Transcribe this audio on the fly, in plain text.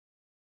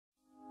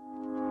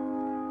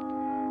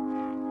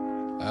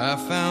I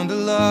found a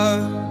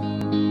love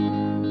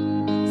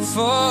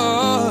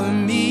for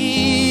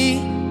me.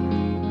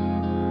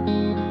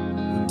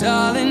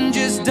 Darling,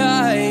 just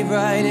dive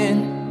right in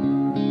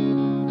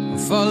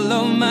and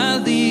follow my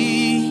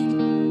lead.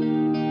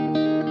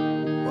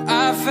 Well,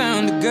 I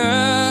found a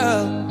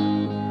girl,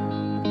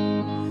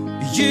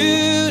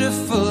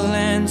 beautiful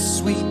and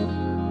sweet.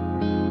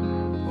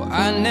 Well,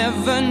 I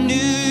never knew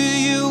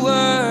you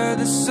were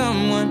the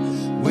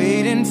someone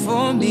waiting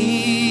for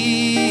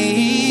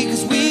me.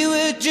 'Cause we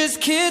were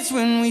just kids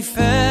when we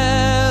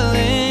fell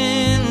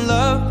in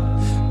love,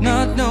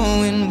 not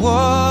knowing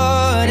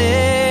what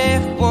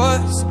it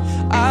was.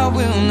 I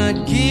will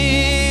not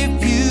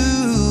give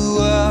you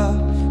up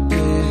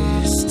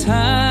this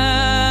time.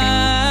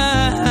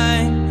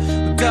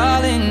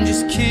 Darling,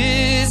 just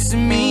kiss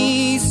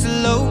me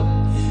slow.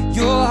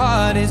 Your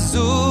heart is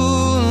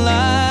all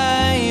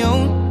I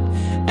own,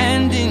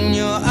 and in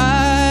your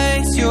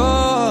eyes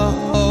you're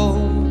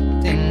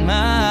holding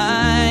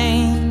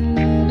mine.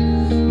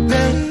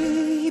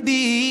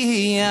 Baby,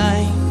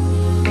 I'm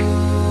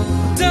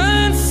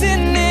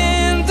dancing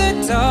in the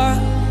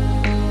dark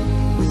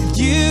with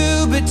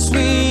you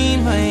between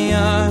my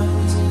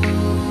arms,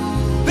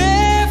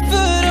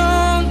 barefoot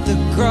on the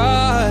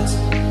grass.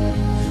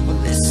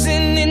 We're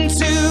listening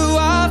to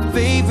our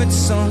favorite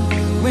song.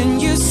 When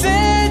you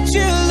said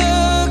you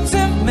looked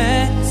a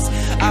mess,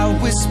 I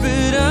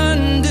whispered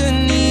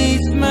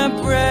underneath my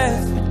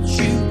breath, but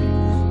you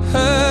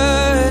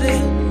heard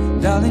it.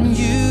 Darling,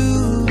 you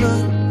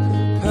look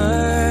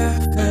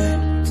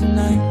perfect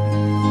tonight.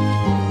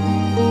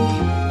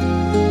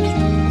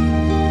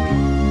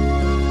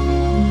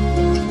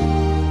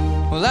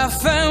 Well, I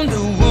found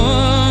a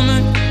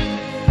woman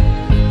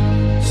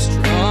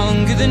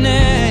stronger than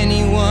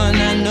anyone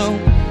I know.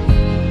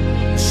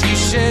 She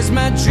shares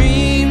my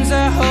dreams.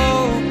 I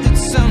hope that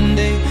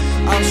someday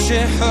I'll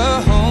share her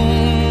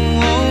home.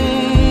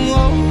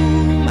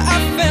 I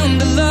found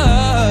a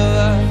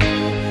love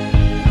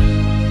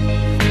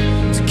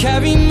to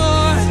carry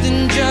more than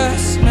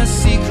just my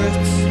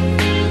secrets,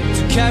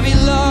 to carry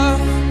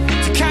love,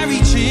 to carry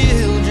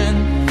children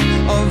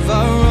of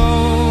our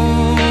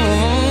own.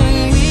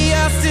 We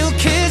are still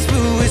kids,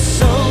 but we're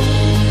so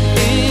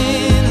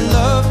in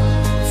love,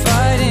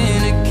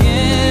 fighting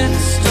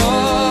against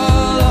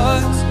all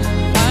odds.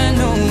 I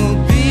know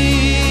we'll be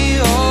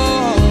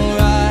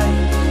alright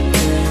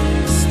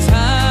this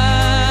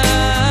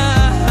time.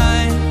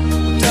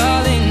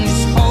 Darling,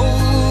 just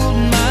hold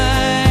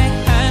my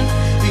hand.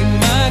 Be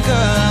my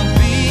girl, I'll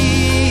be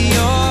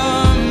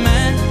your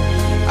man.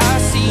 I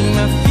see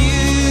my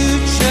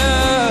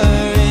future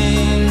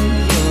in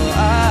your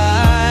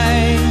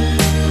eyes.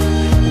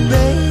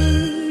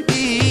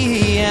 Baby,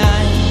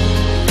 I'm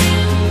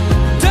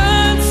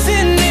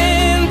dancing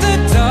in the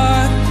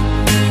dark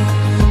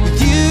with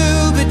you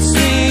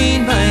between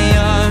my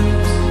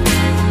arms,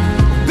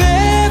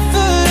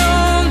 barefoot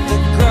on the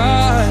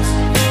grass,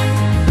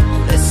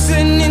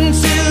 listening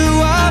to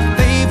our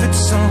favorite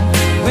song.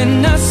 When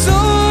I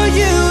saw